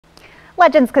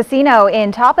Legends Casino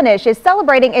in Toppenish is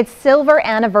celebrating its silver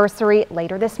anniversary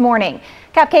later this morning.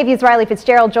 KVU's Rylee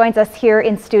Fitzgerald joins us here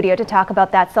in studio to talk about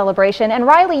that celebration. And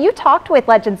Rylee, you talked with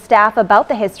Legends staff about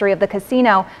the history of the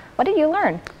casino. What did you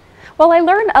learn? Well, I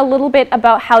learned a little bit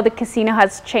about how the casino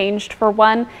has changed, for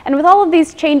one, and with all of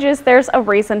these changes, there's a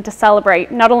reason to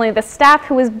celebrate. Not only the staff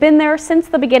who has been there since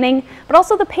the beginning, but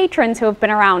also the patrons who have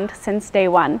been around since day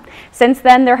one. Since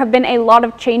then, there have been a lot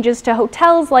of changes to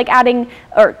hotels, like adding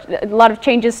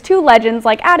Legends,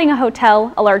 like adding a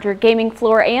hotel, a larger gaming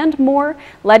floor, and more.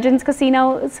 Legends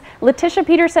Casinos, Letitia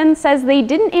Peterson says they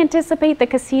didn't anticipate the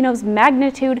casino's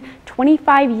magnitude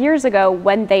 25 years ago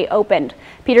when they opened.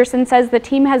 Peterson says the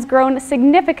team has grown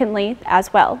significantly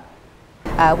as well.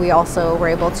 We also were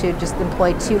able to just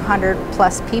employ 200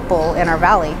 plus people in our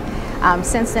valley.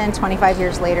 Since then, 25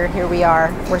 years later, here we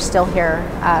are. We're still here.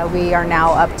 We are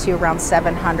now up to around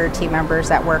 700 team members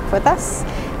that work with us.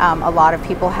 A lot of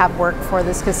people have worked for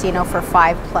this casino for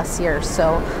 5+ years,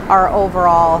 so our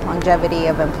overall longevity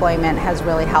of employment has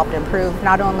really helped improve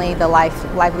not only the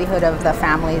livelihood of the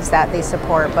families that they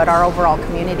support, but our overall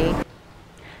community.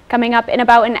 Coming up in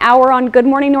about an hour on Good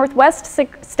Morning Northwest,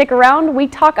 stick around. We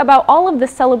talk about all of the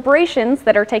celebrations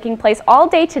that are taking place all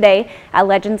day today at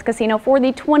Legends Casino for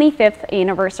the 25th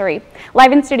anniversary.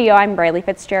 Live in studio, I'm Rylee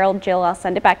Fitzgerald. Jill, I'll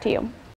send it back to you.